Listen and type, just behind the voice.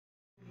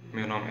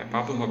Meu nome é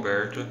Pablo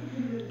Roberto,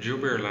 de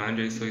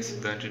Uberlândia, e sou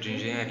estudante de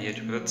Engenharia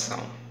de Produção.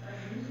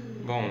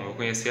 Bom, eu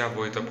conheci a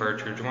Voitto a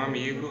partir de um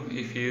amigo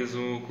e fiz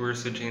o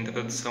curso de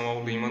Introdução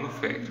ao Lean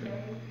Manufacturing.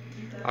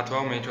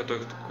 Atualmente eu estou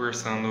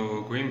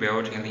cursando Green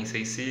Belt em Lean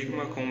Six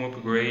Sigma com um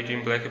upgrade em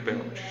Black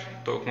Belt.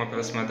 Estou com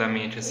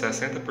aproximadamente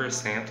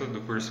 60%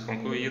 do curso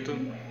concluído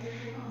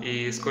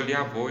e escolhi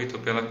a Voitto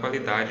pela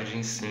qualidade de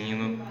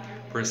ensino,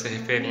 por ser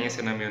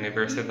referência na minha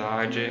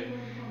universidade,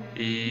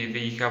 e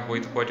vi que a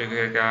Voitto pode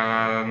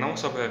agregar não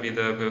só para a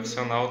vida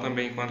profissional,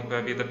 também quanto para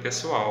a vida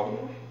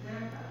pessoal.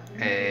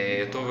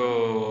 Eu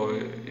estou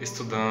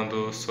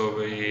estudando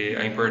sobre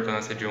a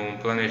importância de um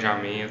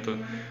planejamento,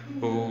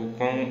 o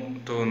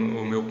quanto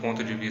o meu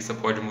ponto de vista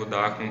pode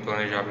mudar com um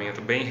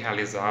planejamento bem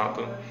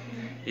realizado,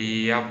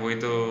 e a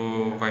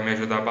Voitto vai me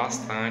ajudar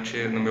bastante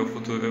no meu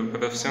futuro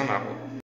profissional.